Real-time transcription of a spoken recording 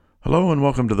Hello and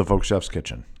welcome to the Folkchef's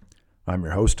Kitchen. I'm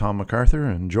your host, Tom MacArthur,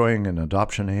 enjoying an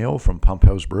adoption ale from Pump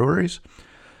House Breweries,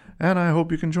 and I hope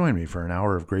you can join me for an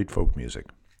hour of great folk music.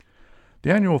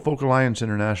 The annual Folk Alliance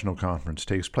International Conference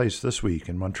takes place this week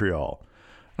in Montreal,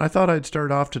 and I thought I'd start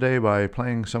off today by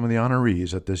playing some of the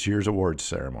honorees at this year's awards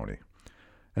ceremony.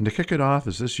 And to kick it off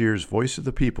is this year's Voice of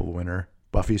the People winner,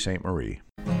 BUFFY St. Marie.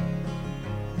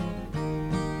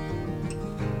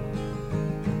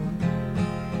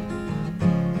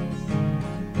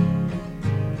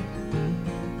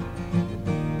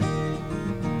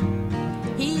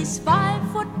 He's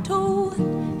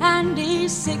 5'2" and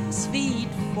he's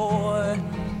 6'4".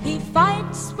 He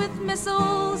fights with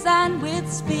missiles and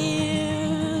with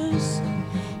spears.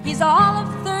 He's all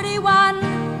of 31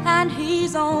 and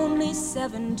he's only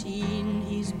 17.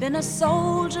 He's been a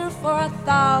soldier for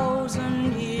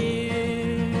 1,000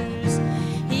 years.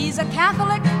 He's a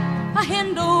Catholic, a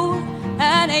Hindu,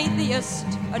 an atheist,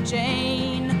 a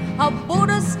Jain, a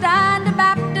Buddhist and a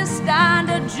Baptist and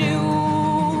a Jew.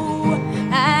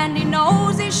 And he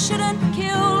knows he shouldn't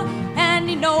kill, and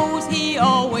he knows he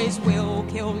always will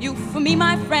kill you for me,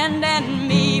 my friend, and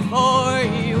me for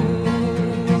you.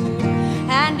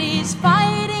 And he's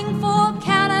fighting for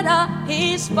Canada,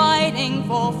 he's fighting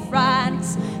for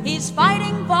France, he's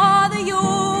fighting for the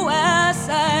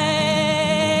USA.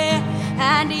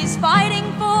 And he's fighting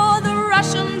for the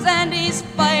Russians, and he's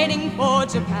fighting for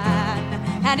Japan.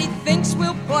 And he thinks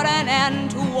we'll put an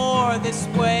end to war this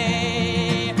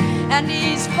way. And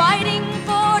he's fighting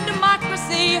for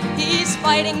democracy, he's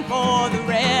fighting for the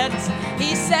Reds.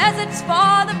 He says it's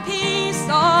for the peace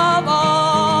of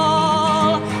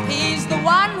all. He's the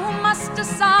one who must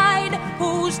decide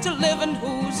who's to live and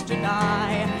who's to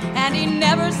die. And he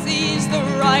never sees the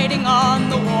writing on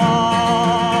the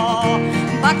wall.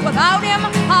 But without him,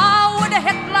 how would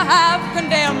Hitler have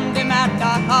condemned him at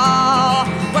Dachau?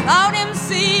 Without him,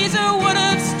 Caesar would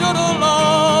have stood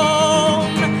alone.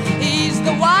 He's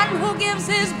the one who gives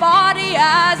his body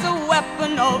as a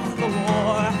weapon of the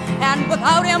war. And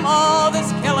without him, all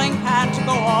this killing can't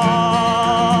go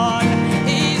on.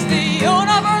 He's the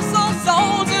universal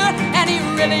soldier, and he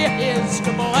really is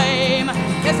to blame.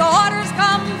 His orders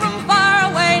come from far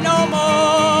away no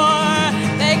more.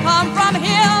 They come from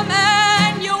him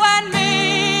and you and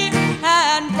me.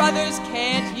 And brothers,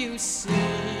 can't you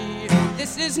see?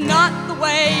 This is not the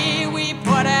way we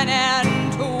put an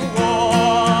end to war.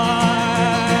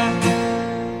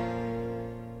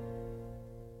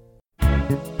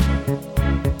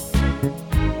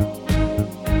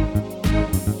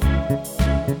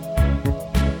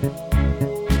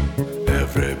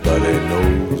 Everybody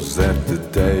knows that the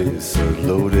dice are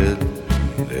loaded.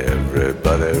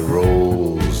 Everybody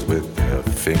rolls with their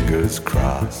fingers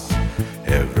crossed.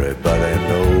 Everybody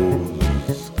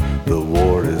knows the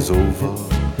war is over.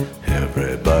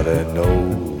 Everybody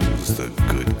knows the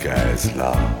good guys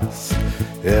lost.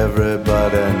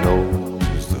 Everybody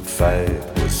knows the fight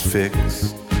was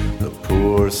fixed. The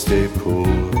poor stay poor,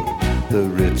 the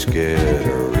rich get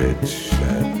rich.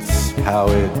 That's how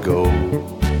it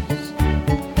goes.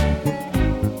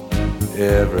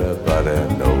 Everybody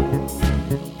knows.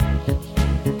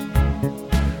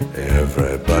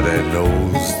 Everybody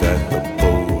knows that the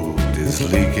boat is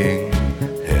leaking.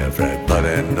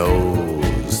 Everybody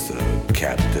knows the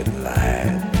captain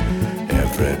lied.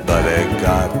 Everybody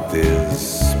got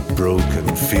this broken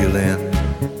feeling,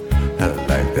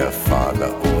 like their father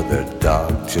or their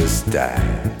dog just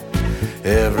died.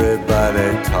 Everybody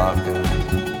talking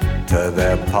to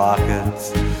their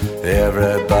pockets.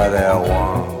 Everybody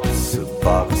wants a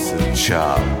box of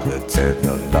chocolates and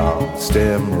a long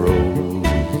stem rose.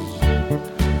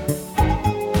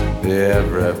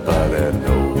 Everybody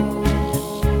knows.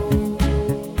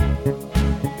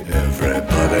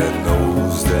 Everybody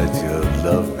knows that you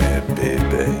love me,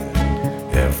 baby.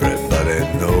 Everybody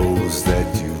knows that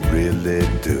you really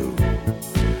do.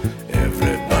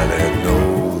 Everybody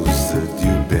knows that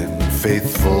you've been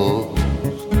faithful,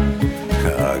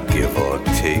 give or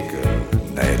take a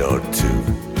night or two.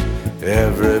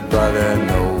 Everybody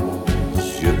knows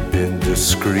you've been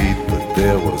discreet, but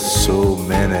there were so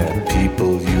many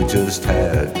people you just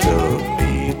had to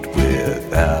meet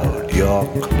without your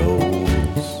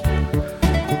clothes.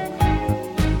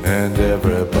 And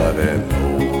everybody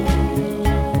knows.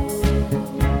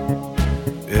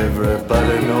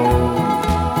 Everybody knows.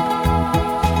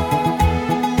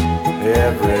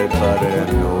 Everybody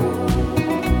knows.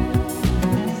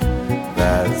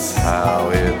 That's how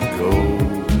it goes.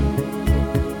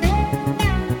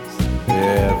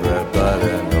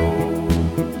 Everybody knows.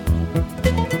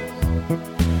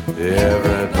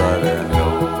 Everybody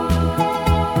knows.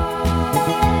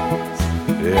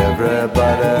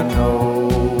 everybody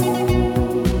knows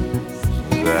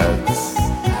that's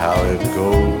how it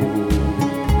goes.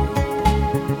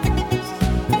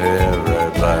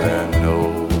 Everybody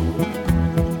knows.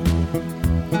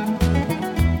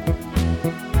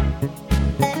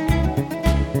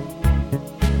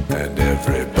 And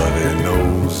everybody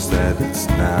knows that it's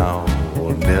now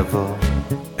or never.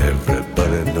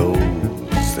 Everybody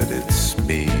knows that it's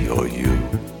me or you.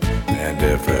 And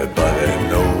everybody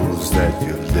knows that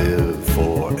you live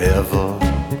forever,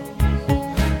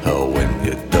 or when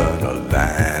you're done a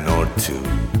line or two.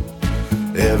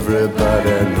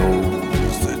 Everybody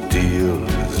knows the deal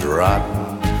is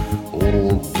rotten.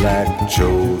 Old Black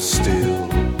Joe's still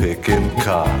picking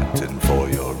cotton for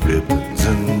your ribbons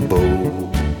and bows.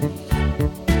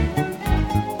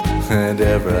 And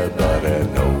everybody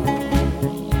knows.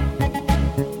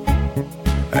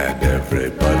 And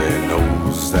everybody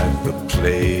knows that the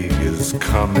plague is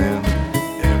coming.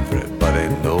 Everybody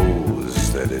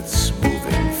knows that it's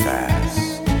moving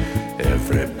fast.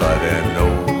 Everybody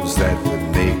knows that the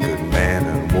naked man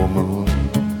and woman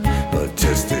are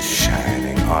just a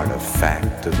shining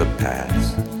artifact of the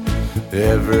past.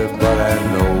 Everybody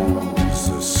knows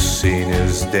the scene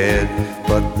is dead,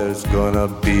 but there's gonna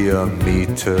be a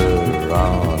meter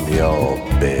on your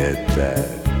bed that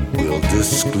will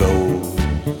disclose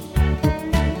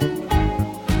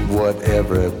what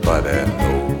everybody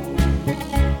knows.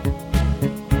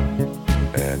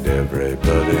 And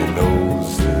everybody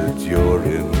knows that you're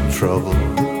in trouble.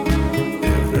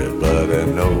 Everybody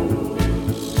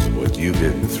knows what you've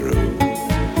been through.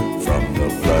 From the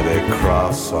bloody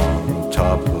cross on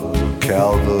top of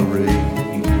Calvary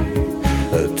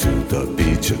to the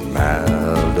beach in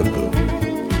Malibu.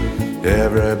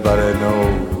 Everybody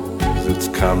knows it's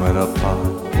coming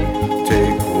apart.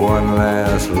 Take one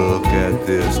last look at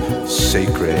this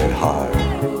sacred heart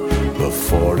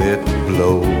before it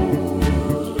blows.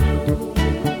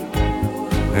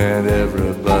 And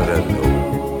everybody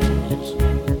knows.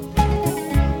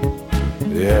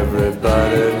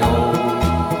 Everybody knows.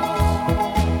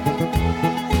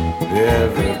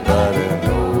 Everybody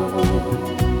knows.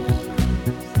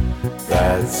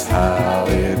 That's how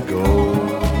it goes.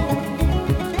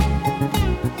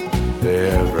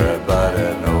 Everybody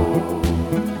knows.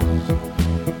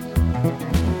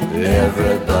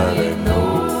 Everybody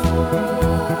knows.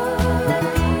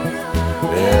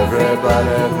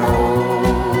 Everybody knows.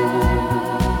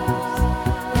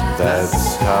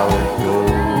 That's how it goes.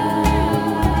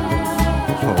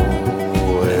 Oh,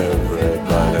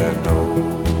 everybody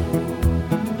knows.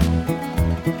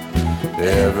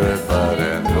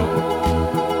 Everybody knows.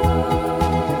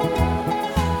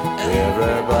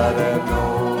 Everybody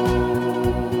knows.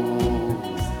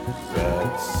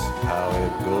 That's how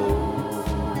it goes.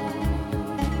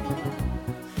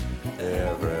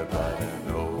 Everybody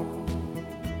knows.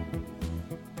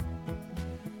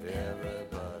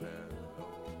 Everybody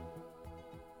knows.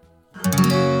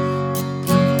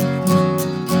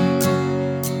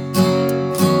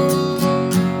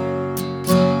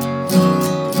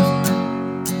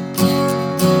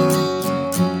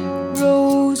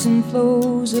 Rows and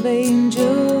flows of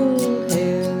angel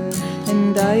hair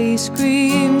and ice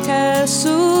cream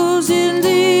castles in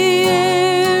the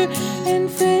air and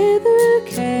feather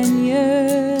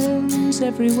canyons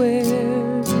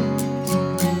everywhere.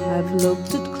 I've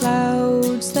looked at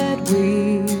clouds that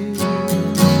weep,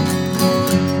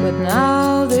 but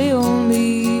now they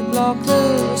only block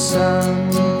the sun.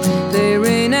 They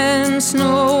rain and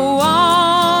snow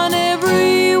on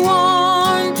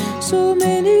everyone. So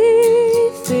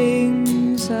many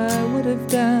things I would have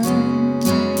done,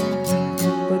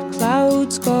 but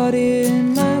clouds got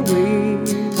in my way.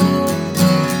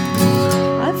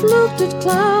 I've looked at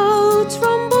clouds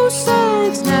from both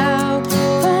sides now,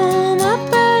 from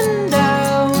up and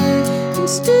down, and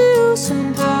still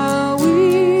somehow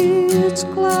it's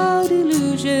cloud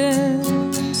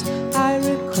illusions I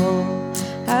recall.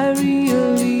 I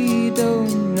really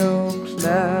don't know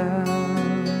clouds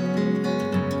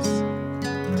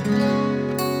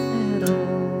at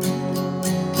all.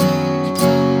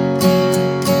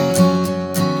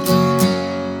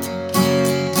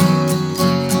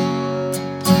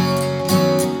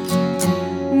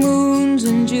 Moons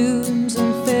and Junes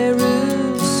and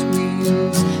Ferris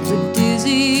wheels, the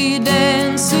dizzy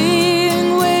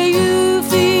dancing way you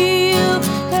feel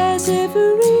as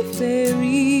every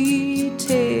fairy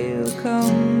tale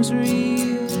comes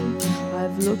real.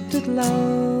 I've looked at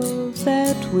love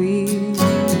that way,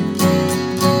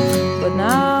 but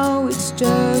now it's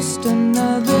just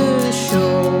another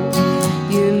show.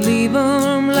 You leave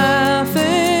 'em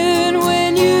laughing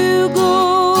when you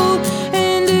go,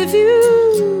 and if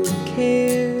you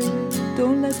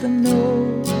the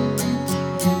no.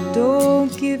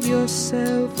 Don't give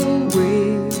yourself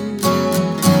away.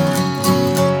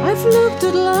 I've looked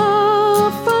at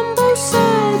love from both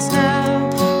sides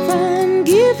now, from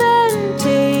give and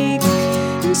take,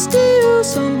 and still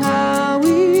somehow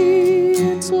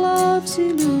it's love's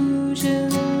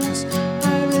illusions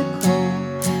I recall.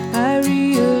 I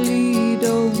really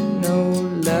don't know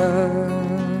love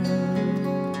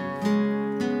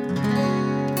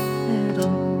at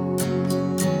all.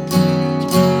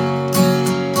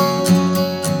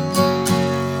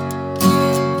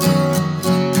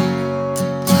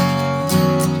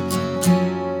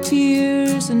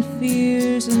 Tears and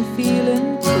fears and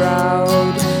feeling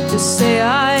proud to say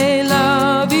I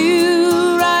love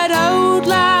you right out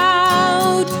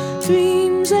loud.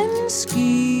 Dreams and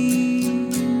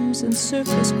schemes and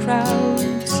circus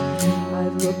crowds,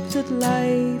 I've looked at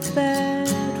life that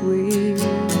way.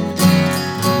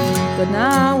 But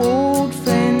now old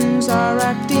friends are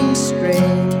acting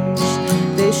strange.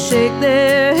 They shake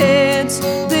their heads,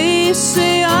 they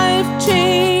say I've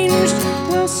changed.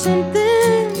 Well,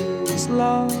 something's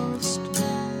lost,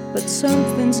 but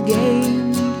something's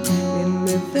gained in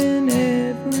living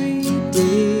every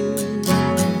day.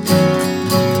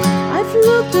 I've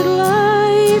looked at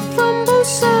life from both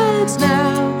sides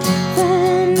now,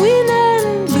 from win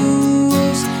and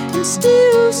lose, and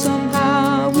still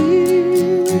somehow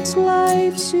it's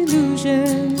life's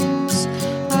illusions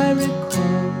I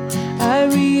recall. I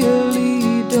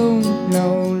really don't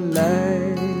know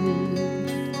life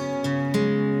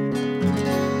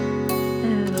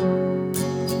at all.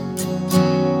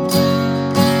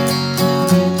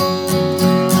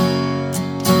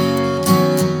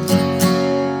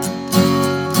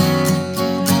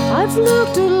 I've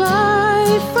looked at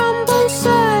life from both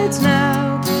sides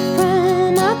now,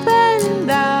 from up and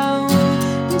down,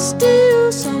 and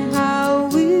still somehow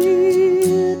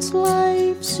it's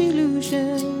life's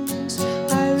illusions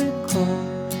I recall.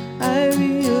 I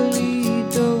really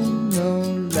don't know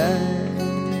life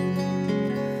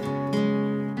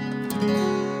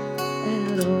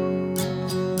at all.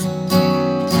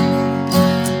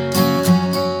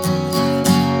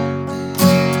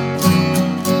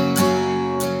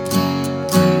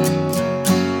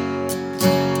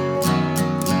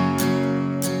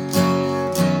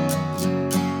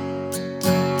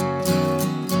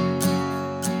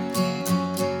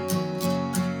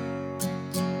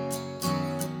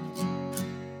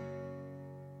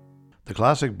 The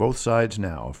classic Both Sides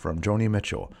Now from Joni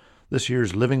Mitchell, this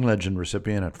year's Living Legend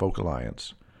recipient at Folk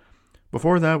Alliance.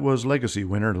 Before that was Legacy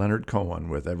winner Leonard Cohen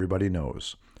with Everybody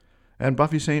Knows. And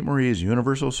Buffy St. Marie's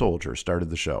Universal Soldier started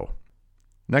the show.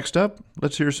 Next up,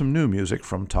 let's hear some new music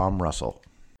from Tom Russell.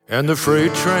 And the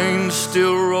freight trains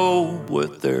still roll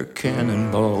with their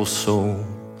cannonball soul,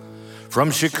 from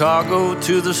Chicago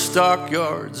to the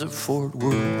stockyards of Fort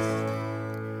Worth,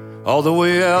 all the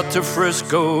way out to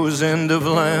Frisco's end of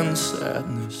land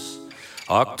sadness.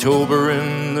 October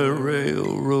in the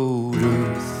railroad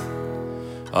earth,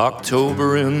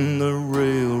 October in the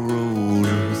railroad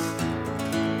earth.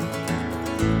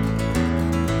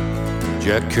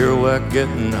 Jack Kerouac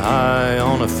getting high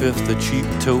on a fifth of cheap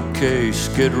Tokay,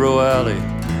 Skid Row Alley,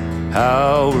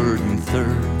 Howard and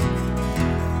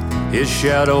 3rd. His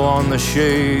shadow on the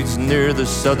shades near the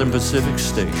Southern Pacific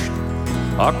Station.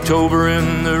 October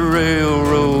in the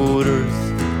railroad earth.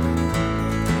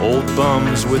 Old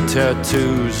bums with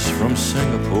tattoos from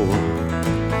Singapore.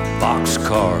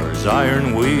 Boxcars,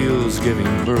 iron wheels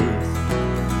giving birth.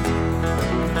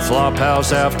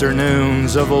 Flophouse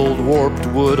afternoons of old warped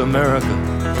wood America.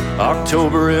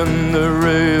 October in the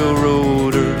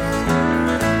railroad earth.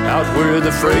 Out where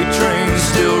the freight trains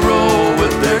still roll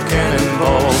with their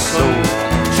cannonballs sold.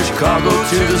 Chicago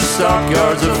to the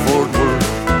stockyards of Fort Worth.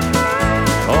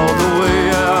 All the way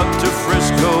out to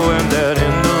Frisco and that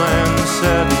inland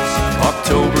sadness.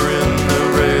 October in the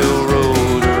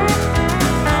railroad earth.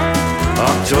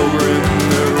 October in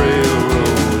the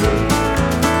railroad earth.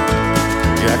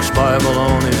 Jack's Bible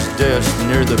on his desk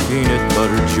near the peanut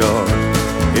butter jar.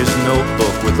 His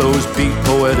notebook with those beat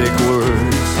poetic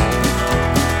words.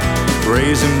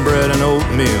 Raisin bread and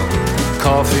oatmeal,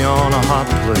 coffee on a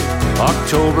hot plate.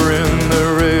 October in the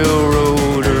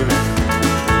railroad earth.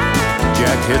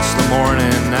 Jack hits the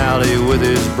morning alley with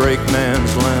his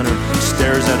brakeman's lantern.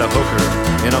 Stares at a hooker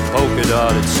in a polka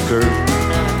dotted skirt.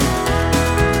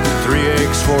 3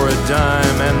 eggs for a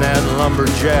dime and that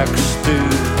lumberjack stew.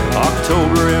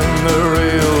 October in the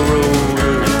railroad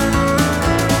earth.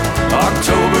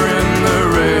 October in the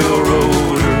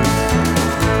railroad earth.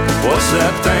 What's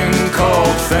that thing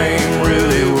called fame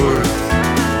really worth?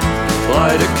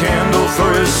 light a candle for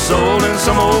his soul in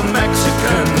some old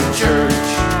Mexican church.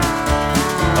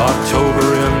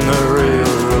 October in the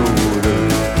railroader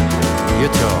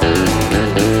guitar.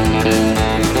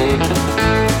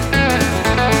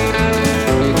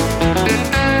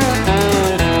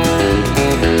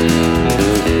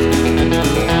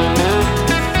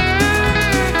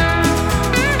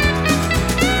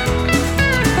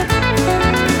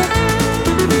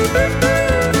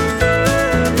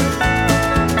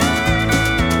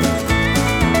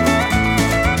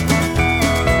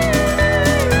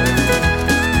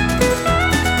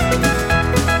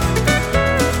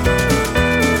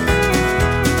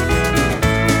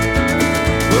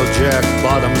 Jack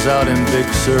Bottom's out in Big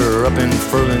Sur, up in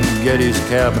Ferlinghetti's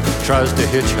cab, tries to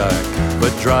hitchhike,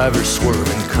 but drivers swerve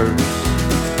and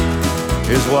curse.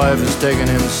 His wife is taking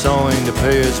him sewing to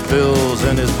pay his bills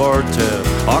and his bar tab.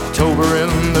 October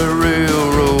in the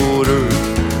railroader.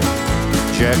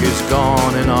 Jack is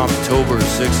gone in October,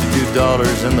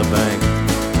 $62 in the bank,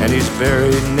 and he's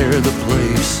buried near the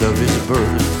place of his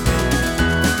birth.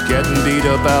 Getting beat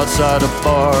up outside of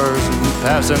bars and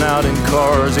passing out in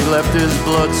cars. He left his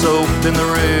blood soaked in the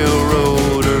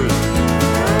railroader.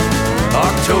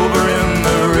 October in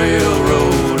the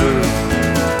railroader.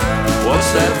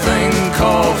 What's that thing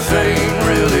called fame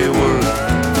really worth?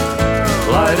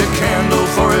 Light a candle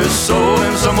for his soul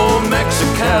in some old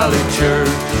Mexicali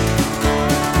church.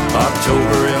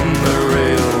 October in the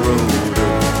railroader.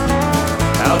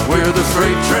 Out where the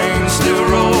freight trains still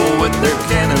roll with their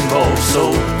cannonball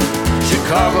soul.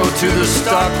 Chicago to the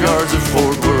stockyards of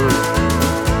Fort Worth,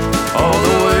 all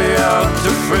the way out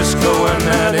to Frisco and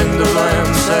that into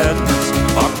land sadness.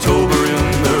 October in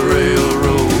the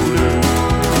railroader.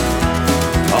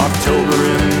 October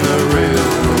in the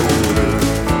railroader.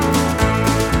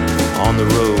 On the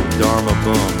road, Dharma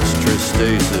bums,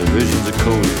 Tristeza, visions of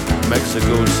Cody,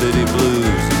 Mexico City blues,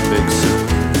 and Big Sur.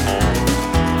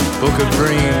 Book of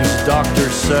Dreams, Dr.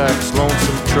 Sachs,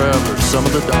 Lonesome Traveler, some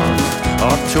of the dogs.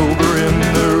 October in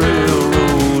the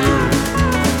railroader.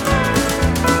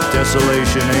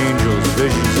 Desolation Angels,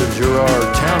 Visions of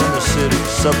Gerard, Town in the City,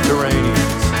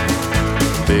 Subterraneans,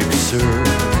 Big Sur.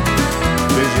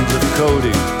 Visions of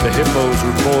Cody, the hippos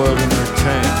were boiled in their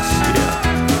tanks, yeah.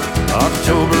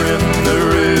 October in the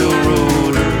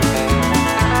railroader.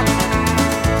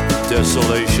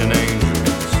 Desolation Angels,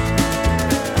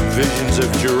 Visions of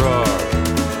Gerard,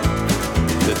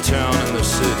 the town in the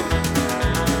city,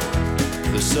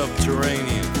 the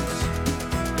subterraneans,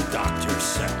 Dr.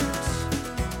 Sachs,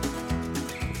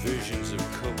 Visions of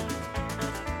Cody.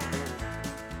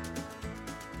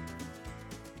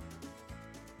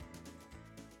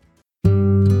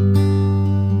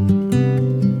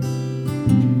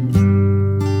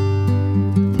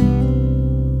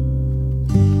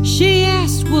 She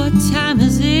asked, what time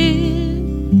is it?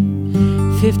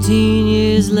 15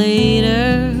 years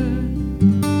later,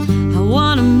 I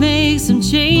wanna make some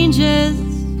changes.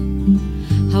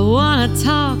 I wanna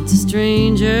talk to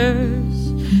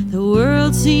strangers. The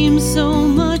world seems so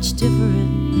much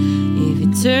different if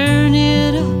you turn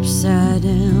it upside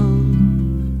down.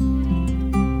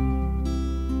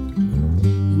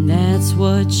 And that's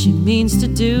what she means to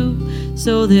do,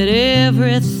 so that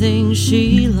everything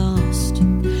she lost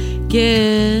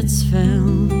gets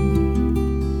found.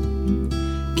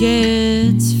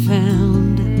 Gets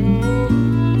found.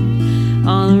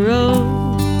 On the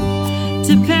road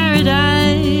to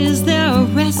paradise, there are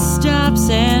rest stops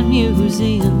and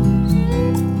museums,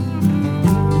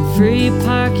 and free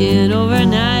parking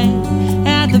overnight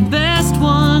at the best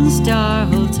one-star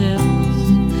hotels.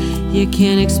 You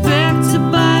can't expect to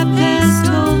bypass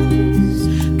tolls,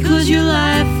 'cause your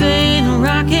life ain't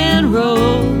rock and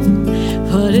roll.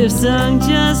 But if sung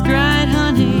just right,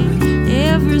 honey,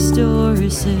 every story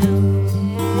sells.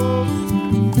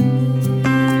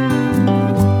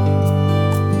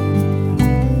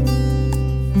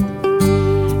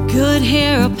 Good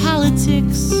hair or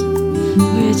politics,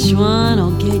 which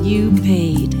one'll get you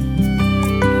paid?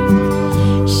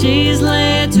 She's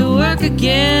late to work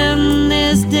again,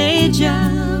 this day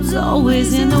job's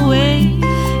always in the way.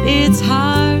 It's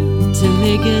hard to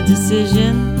make a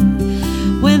decision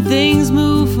when things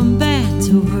move from bad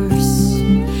to worse.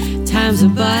 Time's a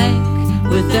bike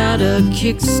without a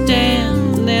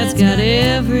kickstand that's got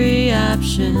every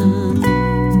option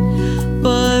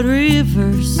but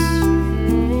reverse.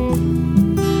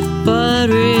 But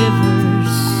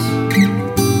reverse.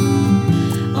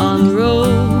 On the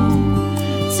road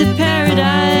to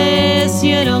paradise,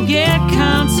 you don't get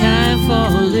comp time for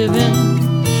a living.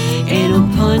 Ain't no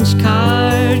punch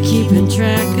card keeping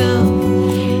track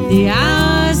of the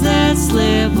hours that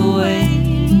slip away.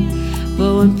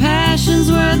 But when passion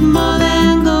passion's worth more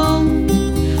than gold.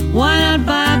 Why not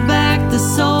buy back the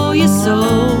soul you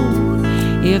sold?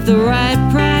 If the right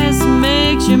price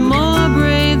makes you more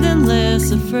brave than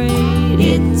less afraid.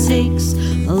 It takes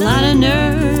a lot of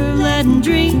nerve, letting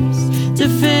dreams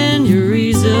defend your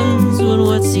reasons when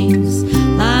what seems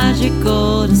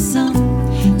logical to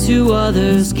some, to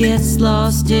others gets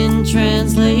lost in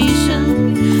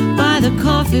translation. By the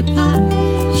coffee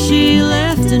pot she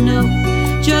left a note,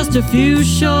 just a few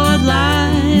short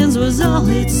lines was all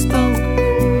it spoke,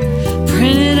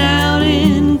 printed out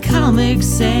in Comic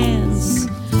Sans.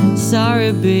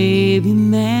 Sorry baby,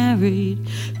 married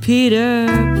Peter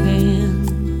Pan.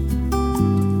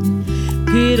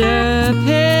 Peter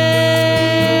Pan.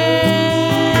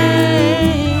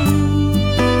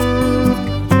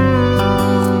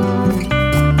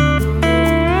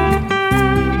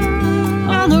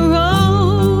 On the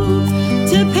road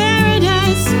to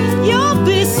paradise, you'll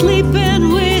be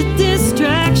sleeping with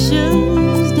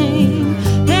distractions, name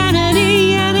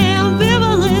vanity and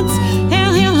ambivalence,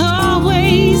 and he'll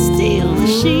always steal the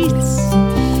sheets.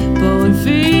 But when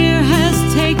fear has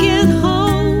taken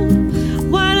hold,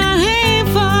 why not aim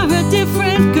for a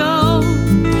different goal?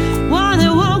 One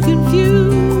that won't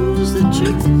confuse the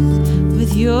truth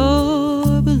with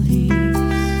your beliefs.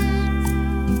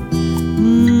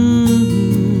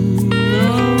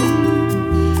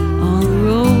 On the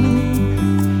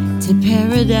road to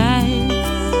paradise.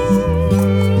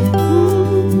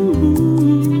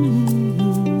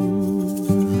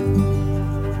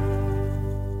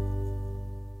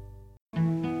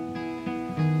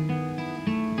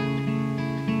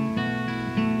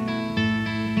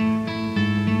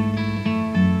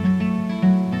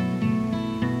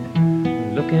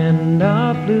 Looking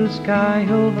up, blue sky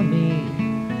over me,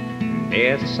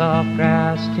 there's a soft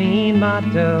grass between my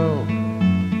toe.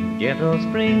 Gentle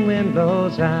spring wind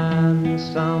blows and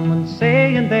someone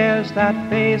saying there's that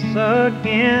face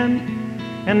again.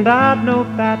 And I'd know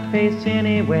that face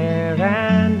anywhere,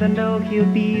 and I know he'll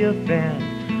be a friend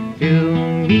to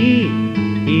me.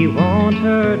 He won't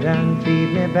hurt and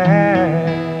treat me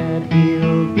bad.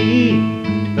 He'll be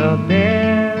the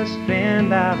best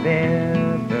friend I've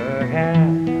ever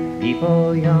had.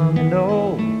 People young and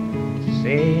old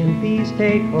saying please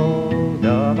take hold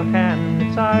of a hand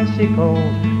that's icy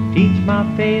cold. Teach my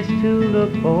face to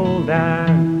look bold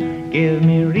and give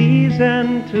me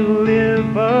reason to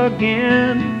live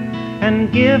again.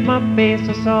 And give my face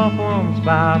a soft warm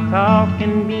spot, talk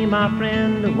and be my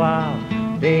friend a while.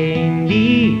 They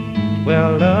need,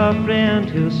 well, a friend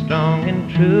who's strong and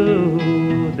true.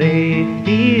 They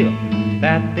feel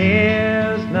that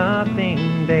there's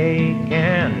nothing they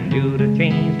can do to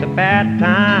change the bad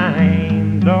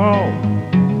times, oh,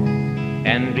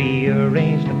 and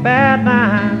rearrange the bad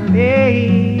lines,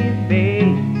 baby,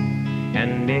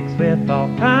 and mix with all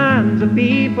kinds of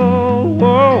people,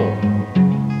 whoa.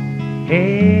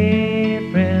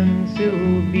 Hey, friends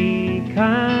who'll be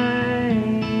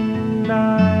kind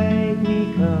like me,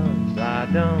 'cause I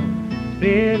don't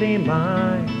really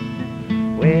mind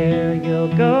where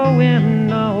you're going,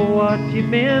 know what you've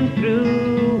been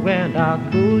through, and I'll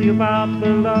cool you out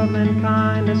with love and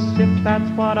kindness if that's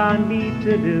what I need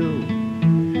to do.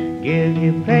 Give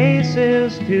you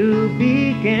places to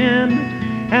begin,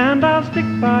 and I'll stick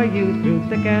by you through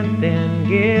thick and thin.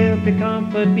 Give you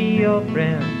comfort, be your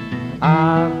friend.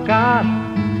 I've got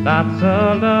lots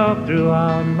of love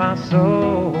throughout my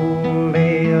soul,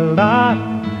 a lot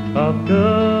of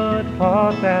good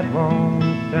heart that won't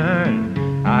turn.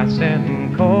 I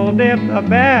send cold if the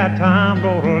bad time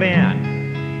roll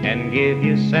in, and give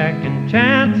you second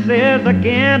chances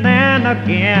again and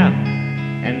again,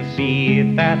 and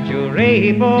see that you're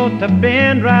able to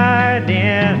bend right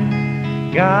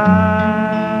in.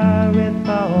 God with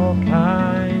all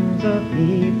kinds of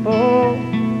people,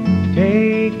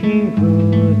 taking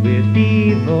good with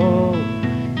evil,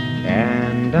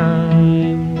 and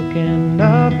I'm looking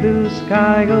up blue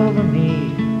sky over me.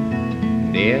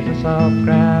 There's a soft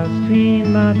grass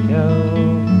between my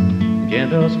toes,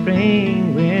 gentle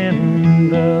spring wind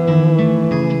blows.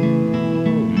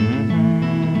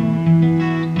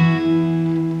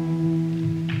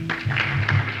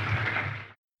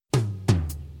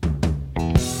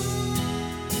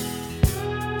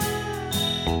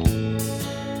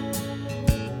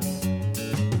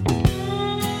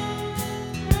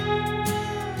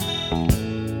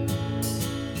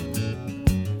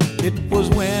 It was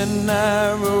when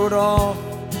I rode off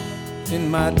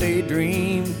in my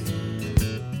daydream,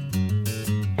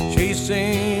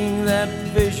 chasing that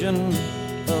vision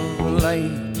of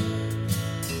light.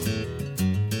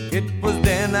 It was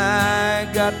then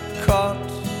I got caught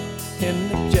in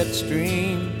the jet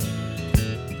stream,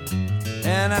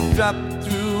 and I dropped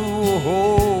through a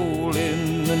hole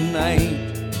in the night.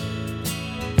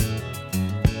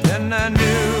 And I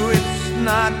knew it's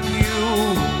not you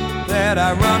that I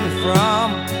run from.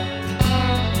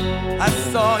 I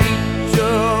saw each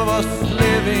of us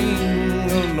living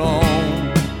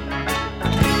alone,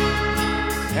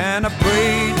 and I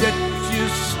prayed that you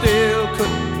still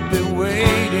could be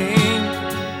waiting.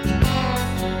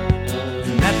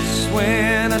 And that's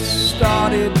when I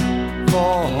started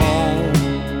for home.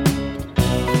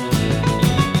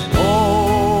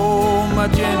 Oh, my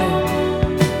Jenny,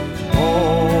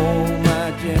 oh, my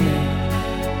Jenny,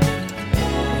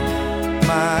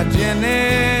 my Jenny,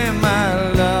 my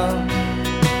love.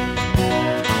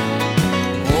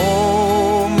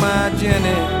 Oh, my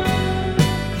Jenny,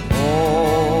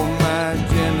 oh, my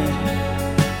Jenny,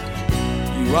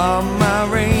 you are my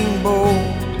rainbow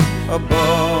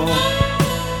above.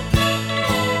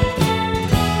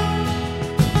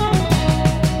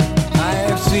 I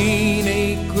have seen a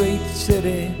great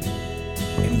city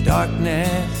in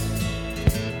darkness,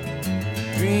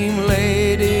 dream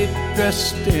lady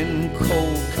dressed in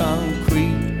cold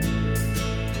concrete.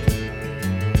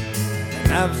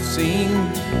 And I've seen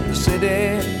the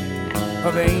city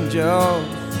of angels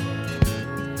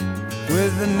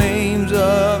with the names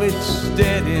of its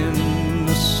dead in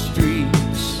the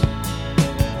streets.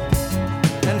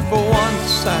 And for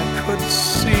once I could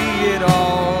see it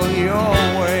all your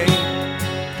way,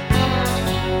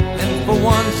 and for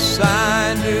once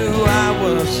I knew I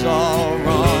was all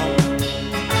wrong.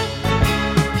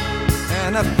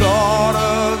 And I thought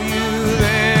of you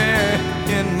there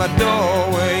in my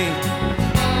doorway,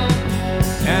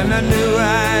 and I knew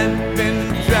I'd been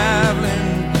traveling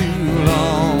too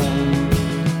long.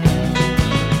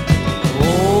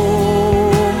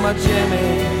 Oh, my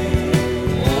Jenny,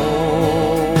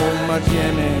 oh, my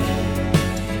Jenny,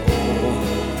 oh,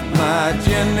 my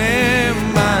Jenny,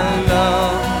 my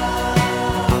love.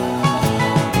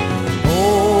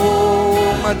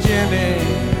 Oh, my Jenny,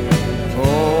 oh,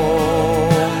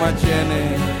 my Jenny,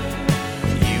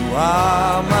 you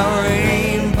are my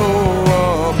rainbow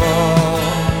above.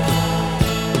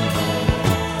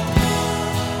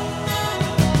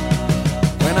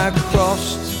 When I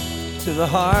crossed to the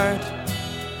heart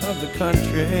of the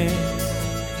country,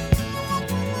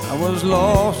 I was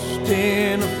lost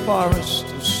in a forest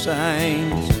of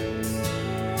signs,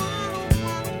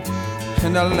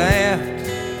 and I laughed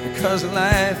because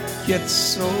life gets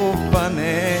so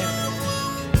funny.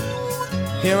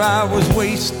 Here I was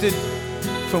wasted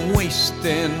from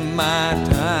wasting my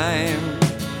time.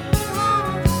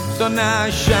 So now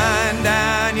shine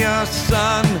down your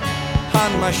sun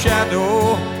on my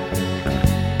shadow.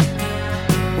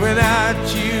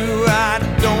 Without you I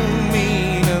don't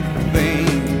mean a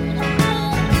thing.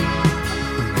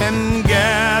 And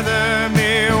gather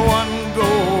me one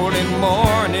golden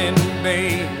morning,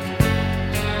 babe,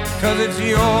 'cause it's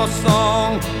your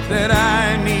song that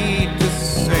I need to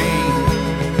sing.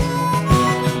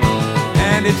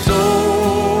 And it's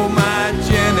oh, my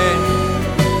Jenny,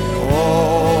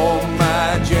 oh,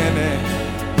 my Jenny,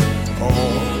 oh,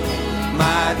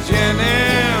 my Jenny,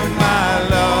 my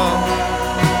love.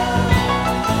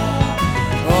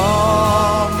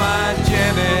 Oh, my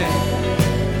Jenny,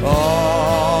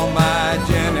 oh, my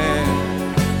Jenny,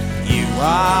 you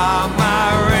are my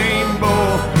rainbow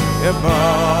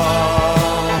above.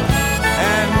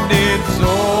 And it's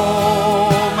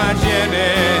oh, my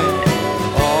Jenny,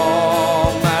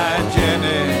 oh, my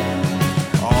Jenny,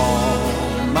 oh,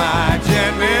 my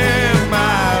Jenny,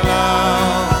 my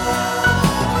love.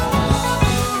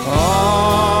 Oh,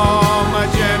 my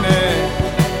Jenny,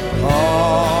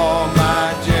 oh, my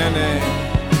Jenny,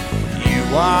 you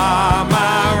are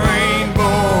my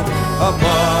rainbow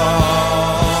above.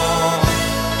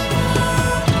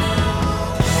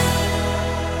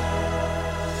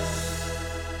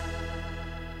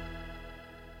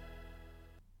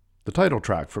 The title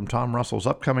track from Tom Russell's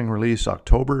upcoming release,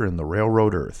 October in the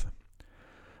Railroad Earth.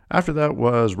 After that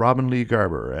was Robin Lee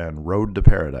Garber and Road to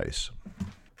Paradise.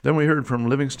 Then we heard from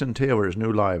Livingston Taylor's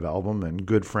new live album and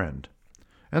Good Friend.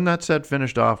 And that set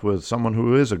finished off with someone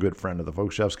who is a good friend of the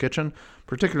Folkchef's Kitchen,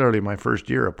 particularly my first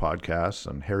year of podcasts,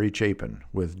 and Harry Chapin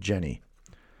with Jenny.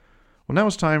 Well, now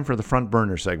it's time for the front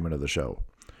burner segment of the show.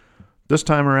 This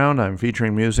time around, I'm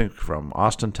featuring music from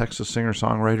Austin, Texas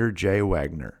singer-songwriter Jay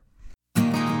Wagner.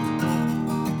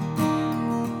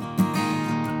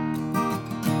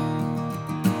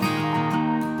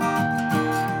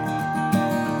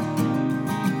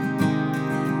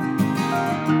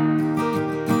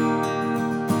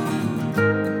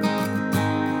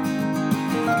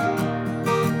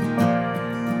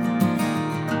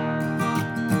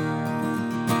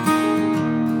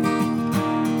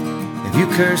 If you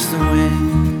curse the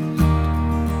wind,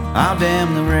 I'll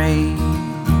damn the rain.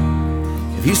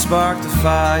 If you spark the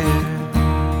fire,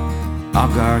 I'll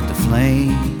guard the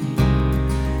flame.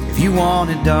 If you want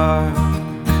it dark,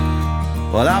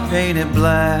 well, I'll paint it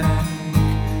black.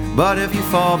 But if you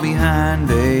fall behind,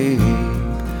 babe,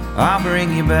 I'll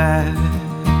bring you back.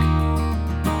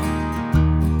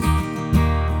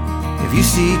 If you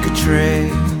seek a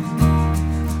trail,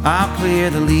 I'll clear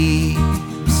the leaves.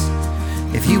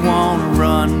 If you want to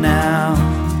run now,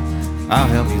 I'll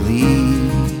help you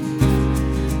leave.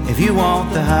 If you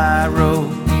want the high road,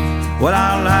 well,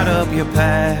 I'll light up your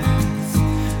path.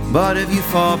 But if you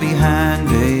fall behind,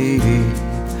 baby,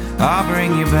 I'll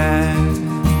bring you back.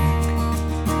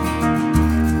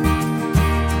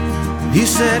 If you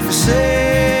set for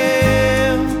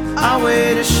sail, I'll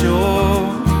wait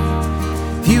ashore.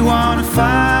 If you wanna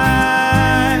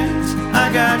fight, I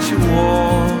got your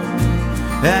war.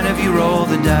 And if you roll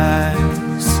the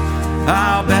dice,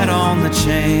 I'll bet on the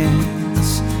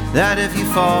chance that if you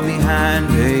fall behind,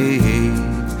 babe,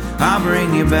 I'll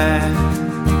bring you back.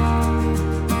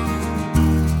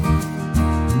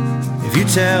 If you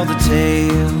tell the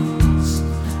tales,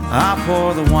 I'll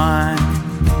pour the wine.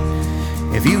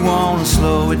 If you wanna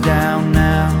slow it down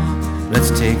now,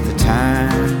 let's take the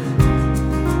time.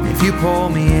 If you pull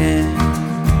me in,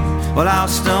 well, I'll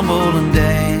stumble and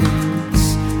dance.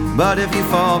 But if you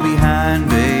fall behind,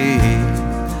 babe,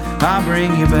 I'll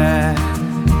bring you back.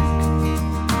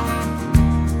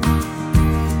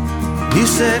 You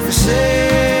set for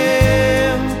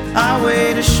sail, I'll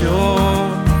wait ashore.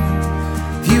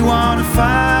 If you wanna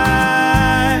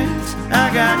fight,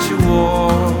 I got your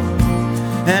war.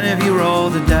 And if you roll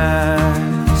the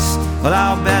dice, well,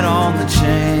 I'll bet on the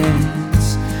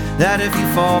chance that if you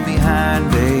fall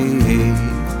behind, babe,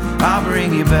 I'll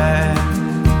bring you back.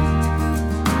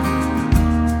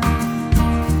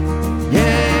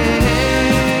 Yeah.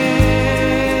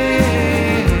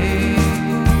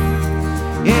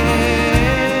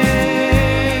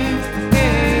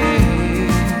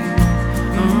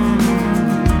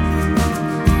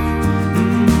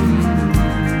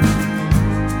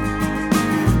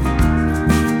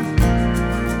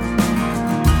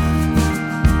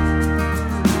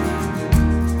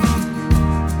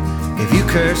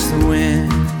 Curse the wind,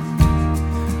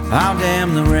 I'll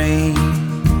damn the rain.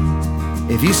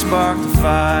 If you spark the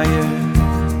fire,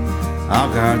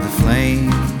 I'll guard the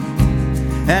flame.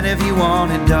 And if you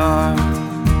want it dark,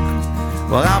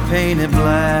 well, I'll paint it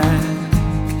black.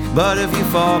 But if you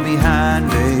fall behind,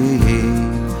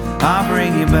 babe, I'll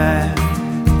bring you back.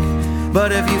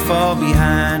 But if you fall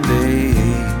behind, babe,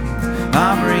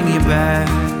 I'll bring you back.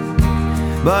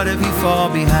 But if you fall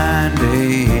behind,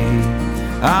 babe,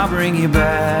 I'll bring you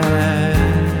back.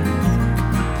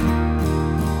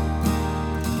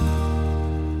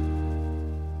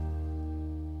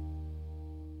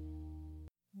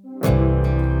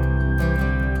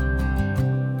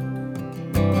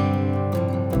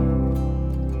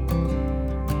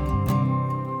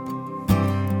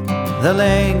 The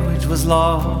language was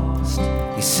lost.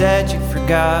 You said you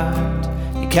forgot.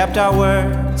 You kept our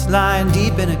words lying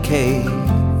deep in a cave.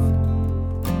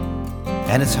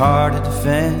 And it's hard to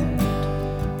defend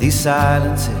these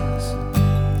silences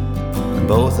when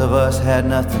both of us had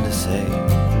nothing to say.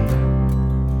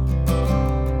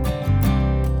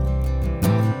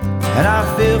 And I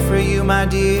feel for you, my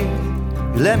dear.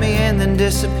 You let me in, then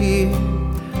disappear.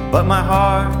 But my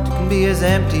heart can be as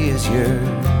empty as yours.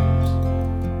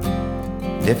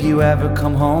 If you ever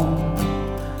come home,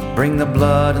 bring the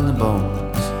blood and the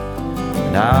bones,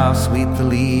 and I'll sweep the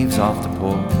leaves off the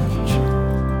porch.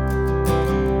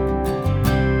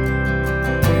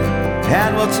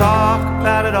 And we'll talk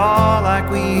about it all like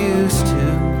we used to.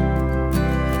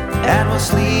 And we'll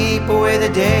sleep away the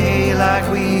day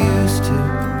like we used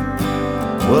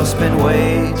to. We'll spend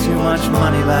way too much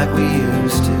money like we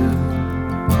used to.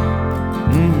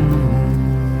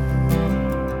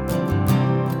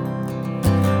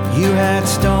 You had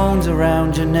stones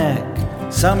around your neck,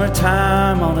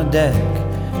 summertime on a deck,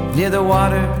 near the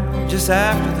water just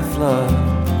after the flood.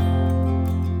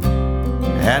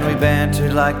 And we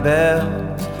bantered like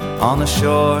bells on the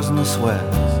shores and the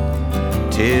swells,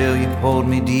 till you pulled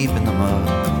me deep in the mud.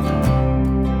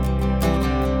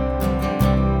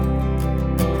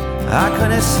 I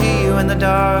couldn't see you in the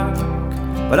dark,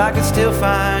 but I could still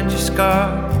find your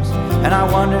scars. And I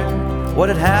wondered what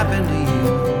had happened to you.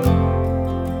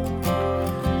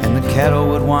 And the kettle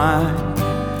would whine,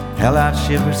 hell, I'd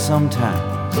shiver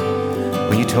sometimes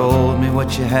when you told me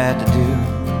what you had to do.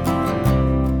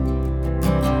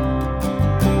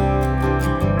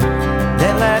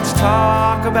 Then let's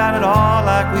talk about it all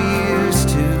like we used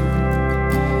to.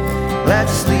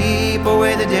 Let's sleep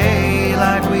away the day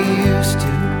like we used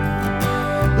to.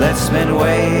 Let's spend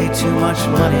way too much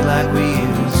money like we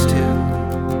used to.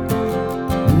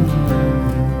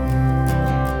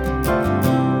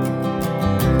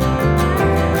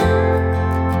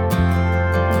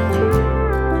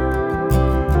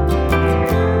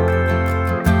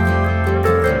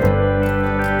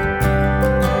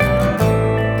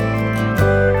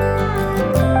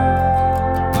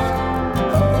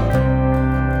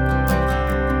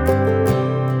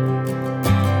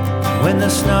 When the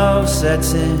snow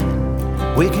sets in,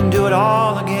 we can do it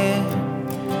all again.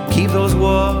 Keep those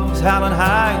wolves howling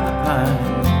high in the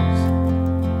pines.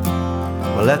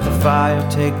 We'll let the fire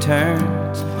take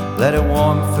turns. Let it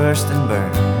warm first and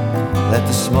burn. Let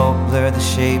the smoke blur the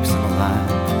shapes and the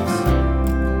lines.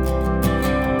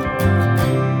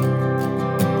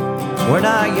 We're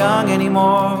not young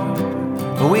anymore,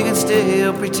 but we can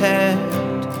still pretend.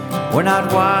 We're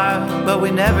not wild, but we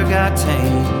never got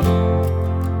tame.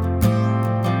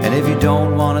 And if you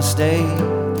don't want to stay,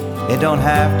 it don't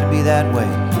have to be that way.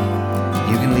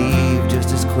 You can leave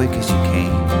just as quick as you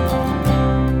came.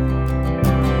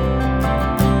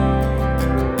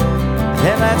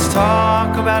 Then let's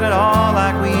talk about it all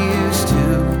like we used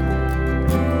to.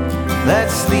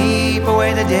 Let's sleep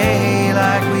away the day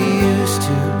like we used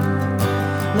to.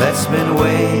 Let's spend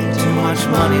way too much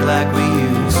money like we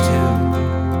used to.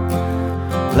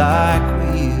 Like we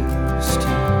used to.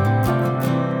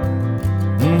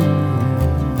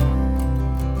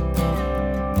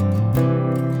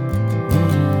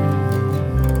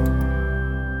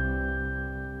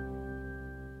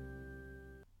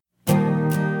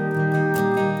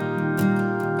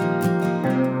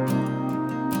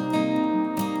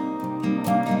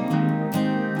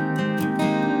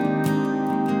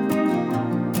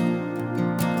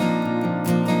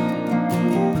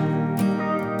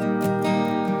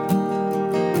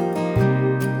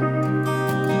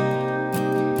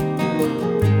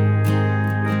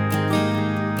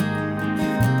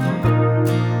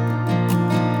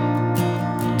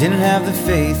 Didn't have the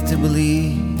faith to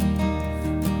believe.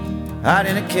 I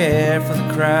didn't care for the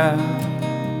crowd,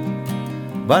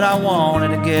 but I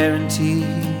wanted a guarantee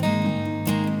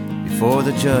before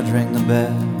the judge rang the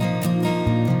bell.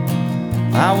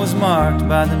 I was marked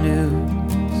by the news.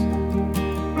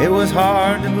 It was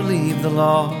hard to believe the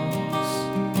loss.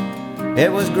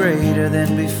 It was greater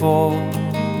than before.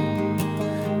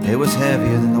 It was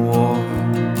heavier than the war.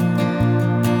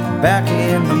 Back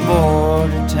in the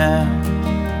border town,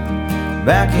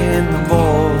 back in the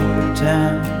border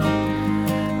town,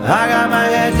 I got my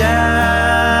head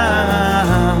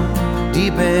down,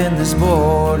 deep in this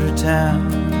border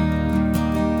town.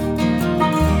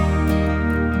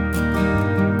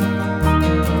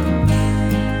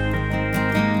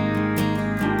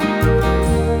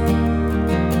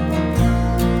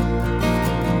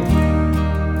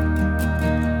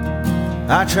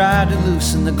 I tried to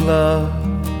loosen the gloves.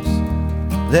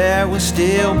 There was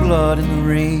still blood in the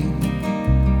ring.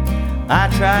 I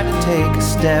tried to take a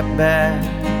step back,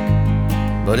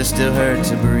 but it still hurt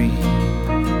to breathe.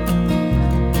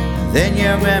 Then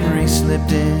your memory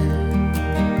slipped in,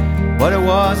 but it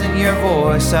wasn't your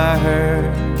voice I heard.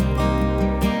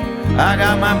 I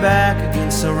got my back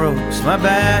against the ropes, my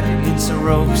back against the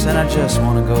ropes, and I just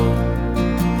want to go.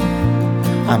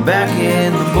 I'm back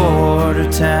in the border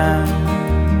town,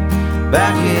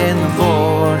 back in the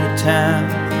border town.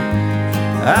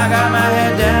 I got my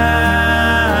head down,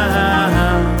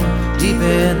 deep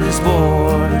in this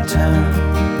border town.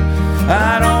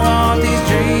 I don't want these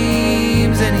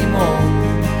dreams anymore.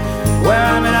 Where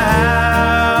I'm in a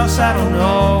house I don't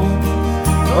know,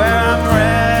 where I'm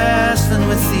wrestling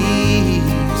with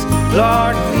thieves.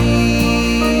 Lord,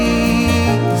 please,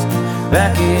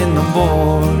 back in the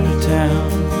border town.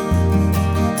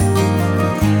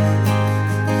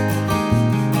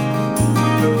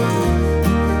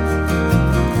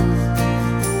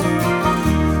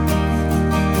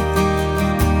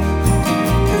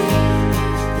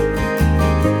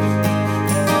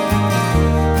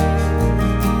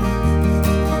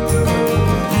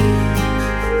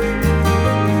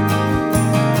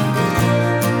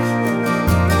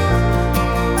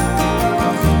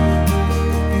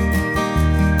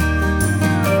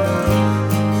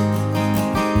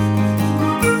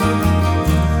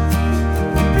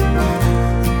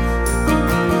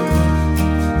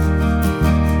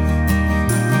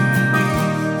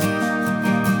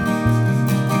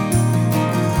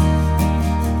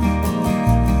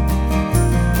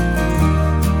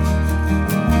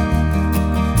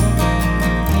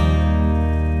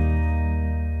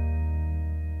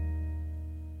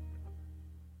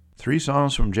 3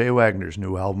 songs from Jay Wagner's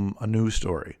new album, A New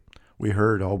Story. We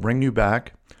heard I'll Bring You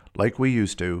Back, Like We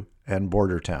Used to, and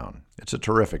Border Town. It's a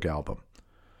terrific album.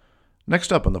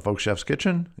 Next up on the Folkchef's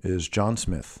Kitchen is John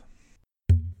Smith.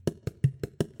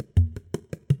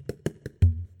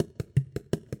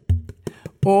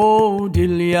 Oh,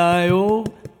 diddly-I-oh,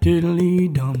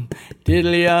 diddly-dum,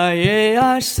 diddly-I-yay,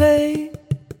 I say.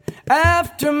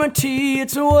 After my tea,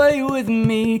 it's away with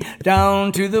me,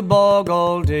 down to the bog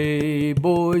all day,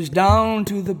 boys, down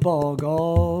to the bog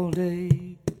all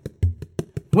day.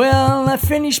 Well, I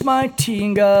finished my tea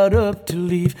and got up to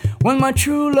leave, when my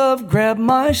true love grabbed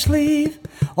my sleeve.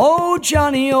 Oh,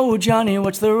 Johnny,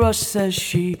 what's the rush, says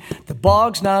she. The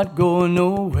bog's not going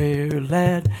nowhere,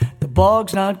 lad, the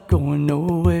bog's not going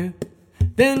nowhere.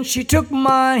 Then she took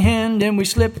my hand and we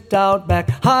slipped out back,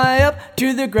 high up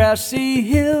to the grassy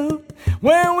hill,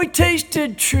 where we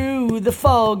tasted true the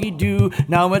foggy dew.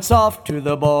 Now it's off to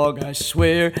the bog, I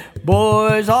swear,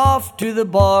 boys, off to the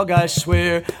bog, I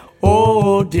swear.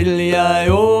 Oh,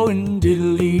 diddly-I-oh and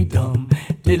diddly-dum,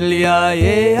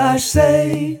 diddly-I-yay, I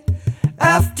say.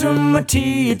 After my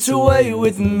tea, it's away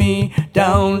with me,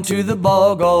 down to the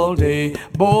bog all day,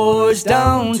 boys,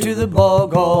 down to the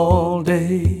bog all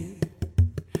day.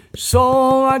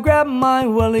 So I grabbed my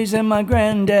wellies and my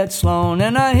granddad Sloan,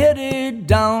 and I headed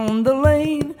down the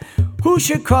lane. Who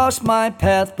should cross my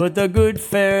path but the good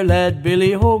fair lad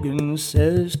Billy Hogan,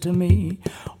 says to me.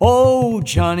 Oh,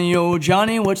 Johnny,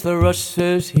 what's the rush,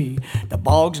 says he. The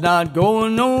bog's not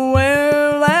going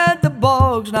nowhere, lad, the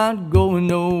bog's not going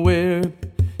nowhere.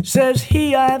 Says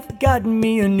he, I've got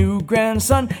me a new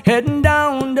grandson, heading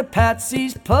down to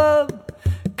Patsy's pub.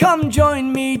 Come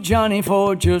join me, Johnny,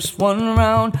 for just one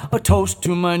round, a toast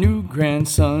to my new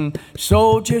grandson.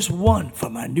 So just one for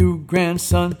my new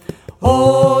grandson.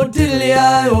 Oh,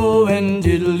 diddly-I-oh and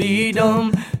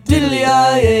diddly-dum,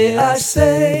 diddly-I-yay, I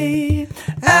say.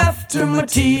 After my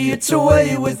tea, it's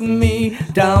away with me,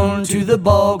 down to the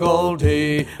bog all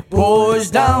day,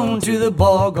 boys, down to the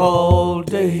bog all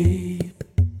day.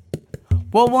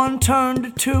 Well, 1 turned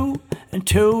to 2, and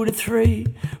 2 to 3,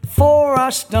 4 I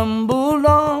stumbled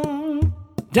on,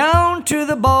 down to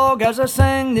the bog as I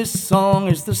sang this song,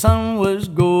 as the sun was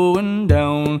going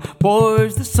down,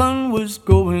 boys, the sun was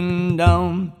going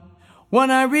down.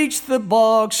 When I reached the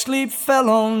bog, sleep fell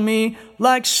on me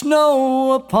like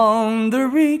snow upon the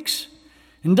reeks,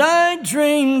 and I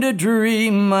dreamed a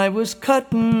dream I was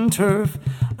cutting turf,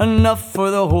 enough for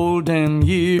the whole damn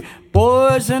year,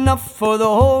 boys, enough for the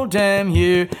whole damn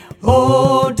year.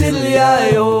 Oh,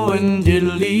 diddly-I-oh and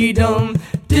diddly-dum,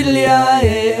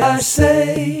 diddly-I-yay, I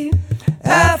say.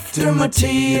 After my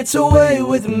tea, it's away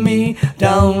with me,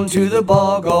 down to the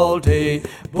bog all day,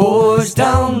 boys,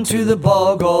 down to the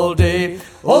bog all day.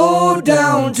 Oh,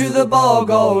 down to the bog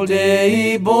all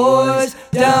day, boys,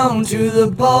 down to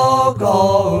the bog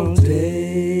all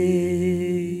day.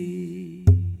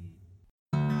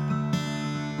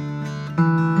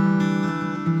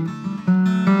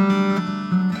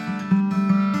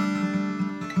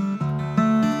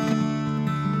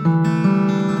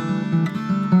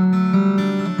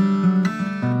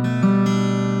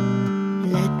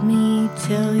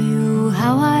 Tell you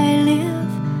how I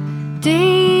live,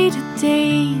 day to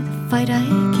day, the fight I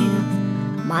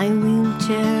give, my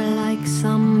wheelchair like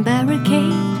some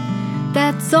barricade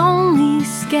that's only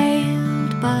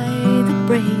scaled by the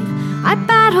brave. I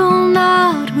battle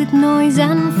not with noise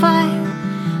and fire,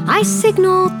 I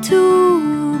signal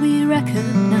to be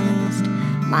recognized,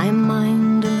 my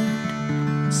mind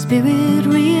alert, spirit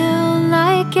real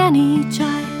like any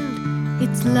child,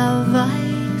 it's love I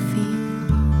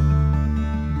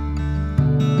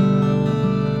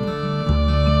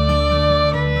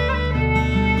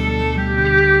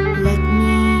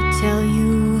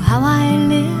how I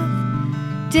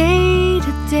live, day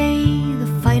to day, the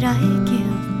fight I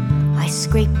give. I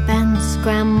scrape and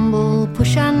scramble,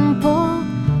 push and pull,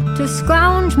 to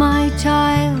scrounge my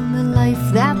child a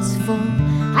life that's full.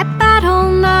 I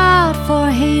battle not for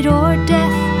hate or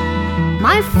death,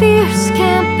 my fierce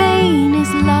campaign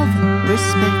is love and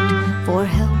respect, for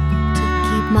help to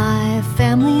keep my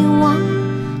family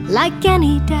one, like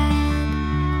any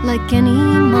dad, like any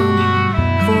mom,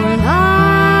 for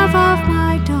love of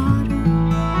my daughter,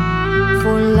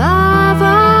 for love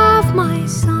of my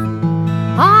son.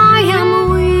 I am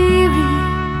weary,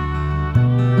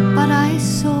 but I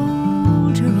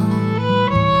soldier on.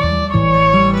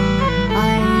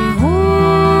 I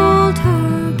hold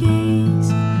her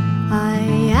gaze, I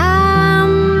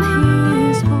am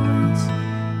his voice,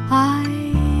 I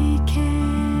care.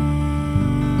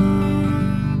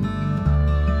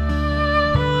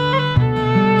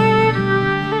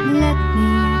 Let me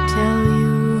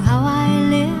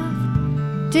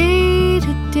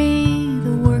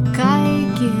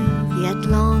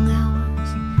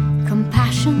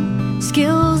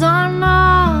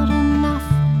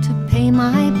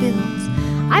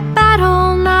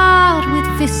battle not with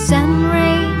fists and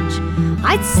rage.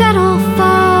 I'd settle for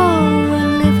a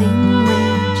living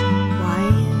wage. Why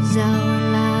is our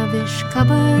lavish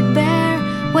cupboard bare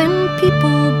when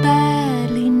people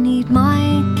badly need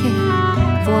my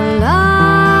care? For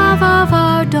love of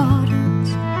our daughters,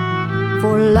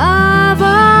 for love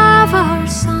of our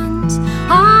sons,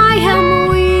 I am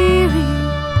weary,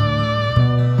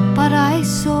 but I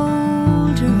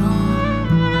soldier on.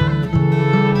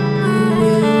 Who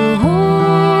will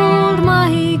hold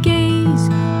my gaze?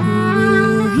 Who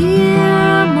will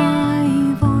hear my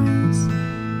voice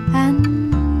and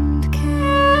care?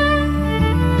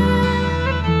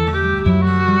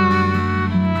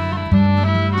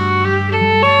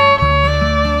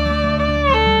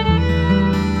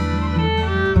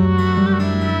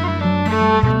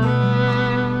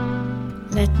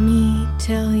 Let me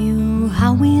tell you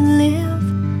how we live,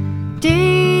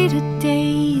 day to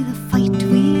day, the fight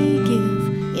we give.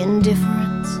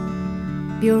 Indifference,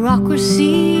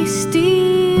 bureaucracy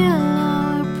steal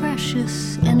our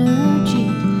precious energy.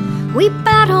 We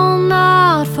battle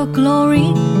not for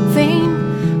glory,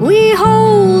 fame. We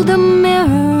hold the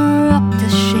mirror up to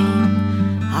shame.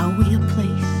 Are we a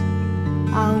place?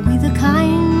 Are we the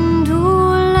kind who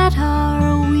let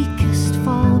our weakest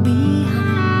fall behind?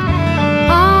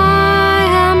 I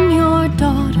am your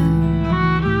daughter,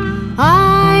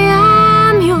 I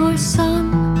am your son.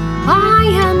 I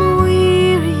am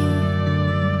weary,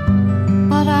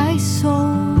 but I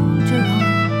soldier on.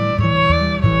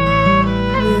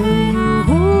 Will you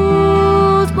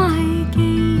hold my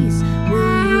gaze?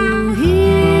 Will you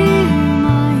hear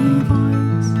my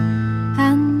voice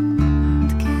and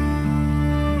care?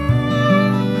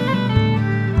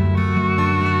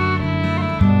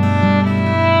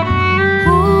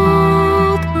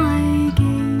 Hold my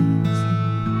gaze,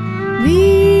 be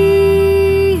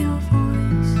a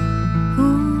voice who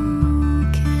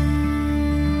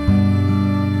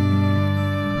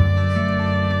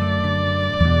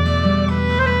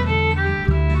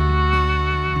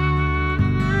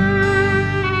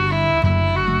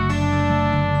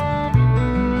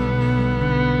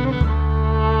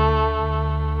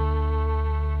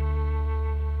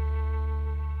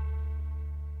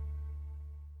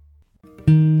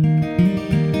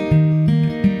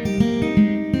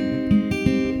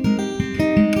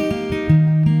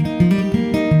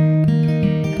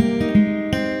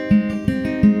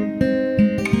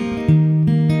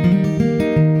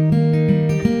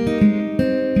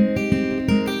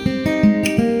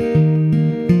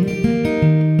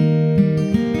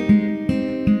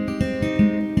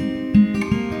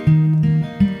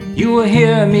You will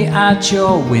hear me at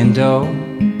your window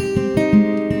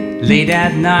late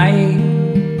at night.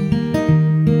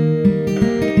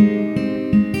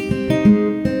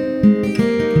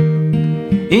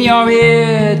 In your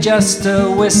ear just a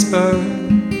whisper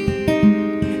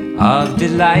of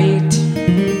delight.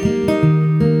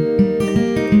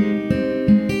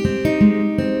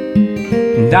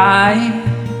 And I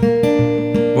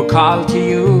will call to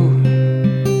you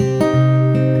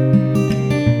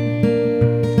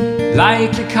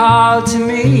like you called to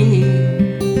me,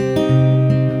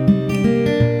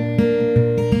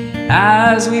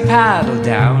 as we paddle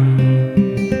down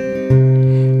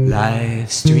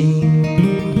life's stream.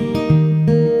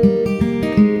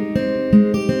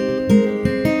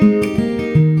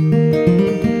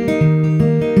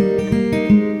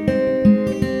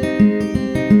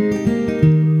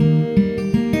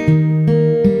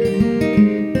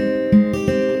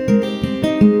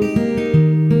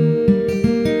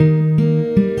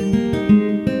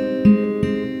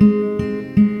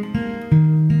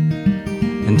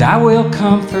 And I will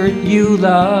comfort you,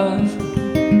 love,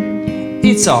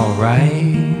 it's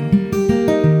alright.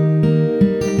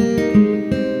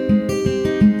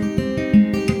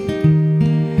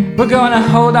 We're gonna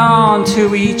hold on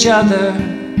to each other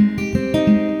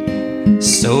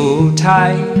so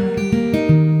tight.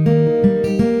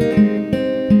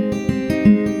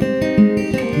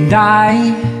 And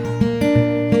I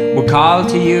will call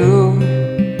to you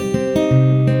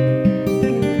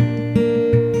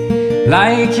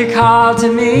like you called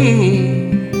to me,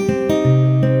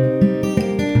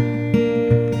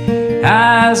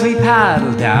 as we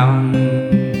paddle down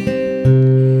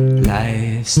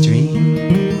life's stream.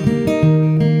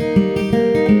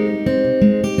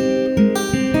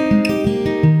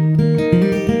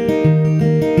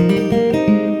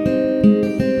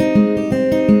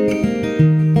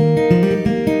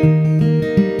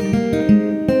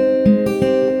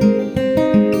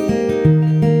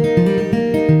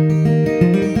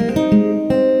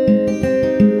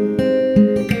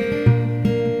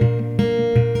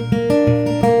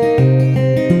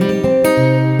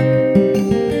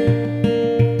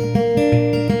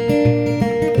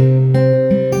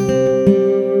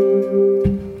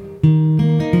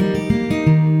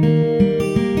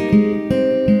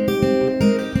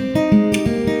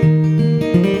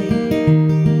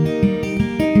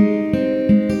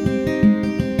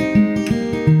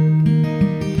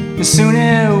 soon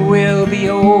it will be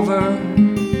over.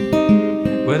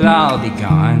 Well, I'll be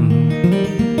gone.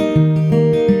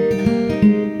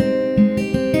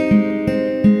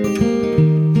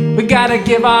 We gotta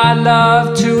give our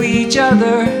love to each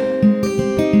other.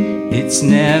 It's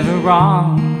never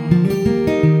wrong.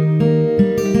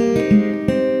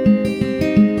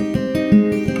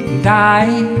 And I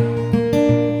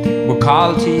will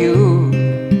call to you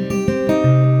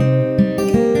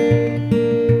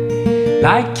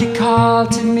like you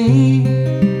called to me,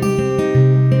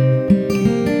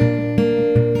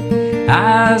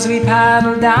 as we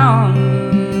paddle down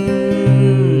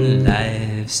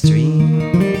life's stream.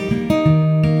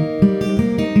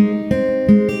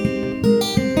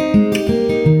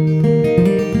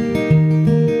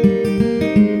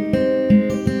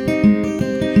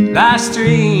 Life's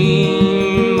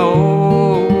stream,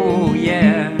 oh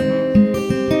yeah,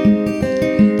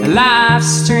 life's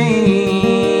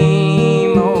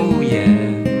stream, oh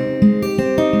yeah,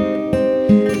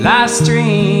 life's stream,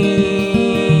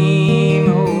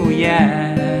 oh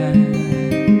yeah,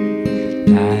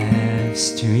 life's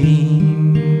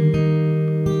stream.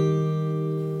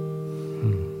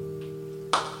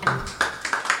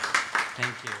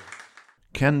 Thank you.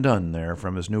 Ken Dunn there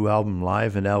from his new album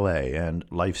Live in L.A. and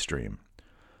LifeStream.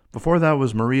 Before that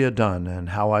was Maria Dunn and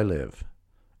How I Live.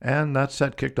 And that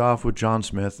set kicked off with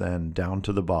JOHNSMITH and Down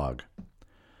to the Bog.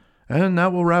 And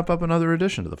that will wrap up another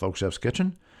edition of the Folkchef's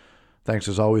Kitchen. Thanks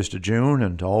as always to June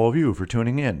and to all of you for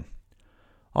tuning in.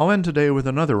 I'll end today with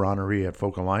another honoree at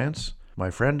Folk Alliance. My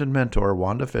friend and mentor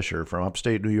Wanda Fischer from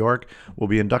upstate New York will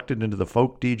be inducted into the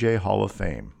Folk DJ Hall of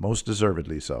Fame, most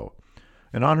deservedly so.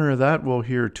 In honor of that, we'll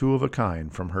hear Two of a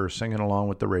Kind from her singing along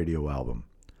with the radio album.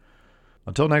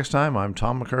 Until next time, I'm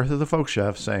Tom MacArthur, the Folk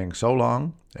Chef, saying so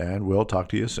long, and we'll talk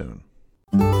to you soon.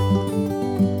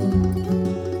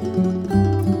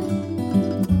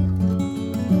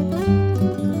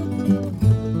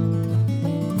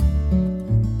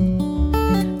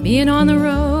 Being on the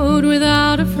road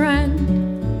without a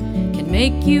friend can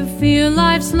make you feel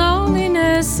life's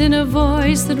loneliness in a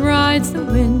voice that rides the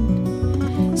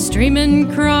wind,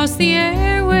 streaming across the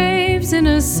airwaves in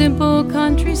a simple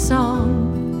country song,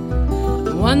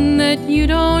 one that you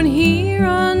don't hear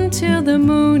until the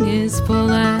moon is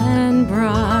full and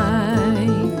bright.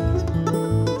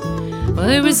 Well,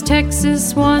 it was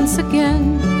Texas once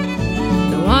again,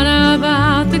 the one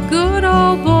about the good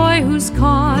old boy who's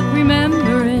caught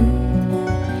remembering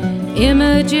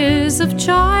images of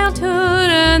childhood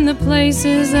and the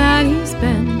places that he's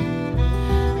been,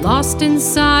 lost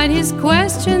inside his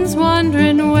questions,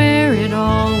 wondering where it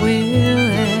all will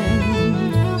end.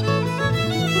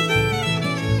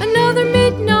 Another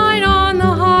midnight on the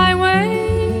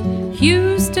highway,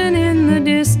 Houston in the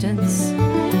distance,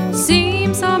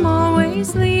 seems I'm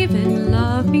always leaving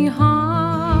love behind,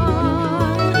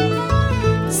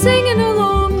 singing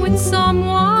along with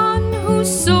someone whose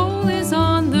soul is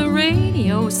on the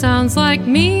radio. Sounds like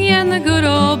me and the good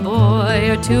old boy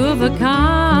are two of a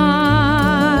kind.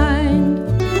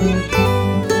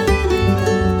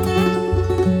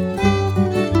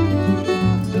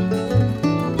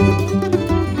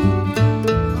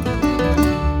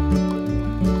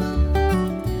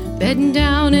 Bedding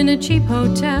down in a cheap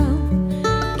hotel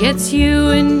gets you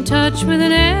in touch with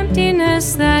an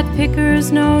emptiness that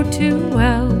pickers know too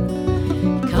well.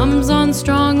 Comes on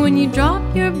strong when you drop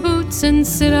your boots and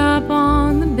sit up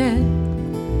on the bed,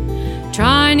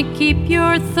 trying to keep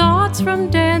your thoughts from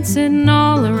dancing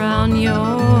all around your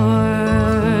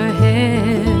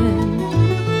head.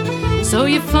 So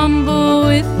you fumble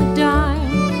with the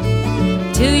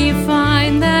dial till you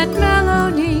find that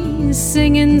melody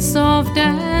singing soft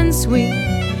and sweet.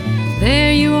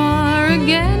 There you are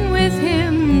again with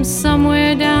him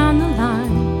somewhere down the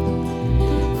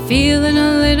line, feeling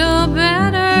a little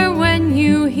better when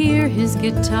you hear his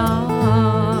guitar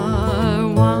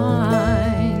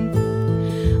whine.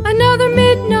 Another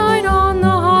midnight on the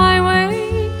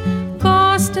highway,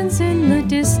 Boston's in the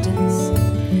distance,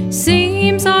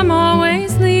 seems I'm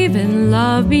always leaving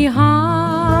love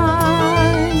behind,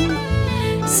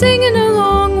 singing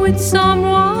along with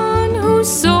someone whose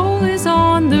soul is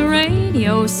on the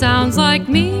radio. Sounds like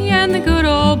me and the good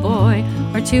old boy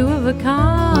are two of a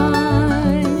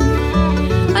kind.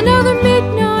 Another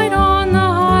midnight on the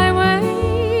highway,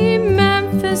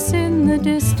 Memphis in the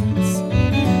distance,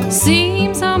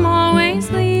 seems I'm always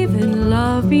leaving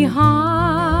love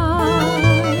behind,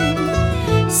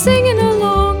 singing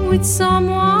along with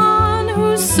someone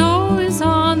whose soul is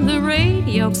on the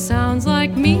radio. Sounds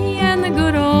like me and the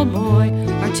good old boy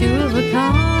are two of a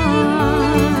kind.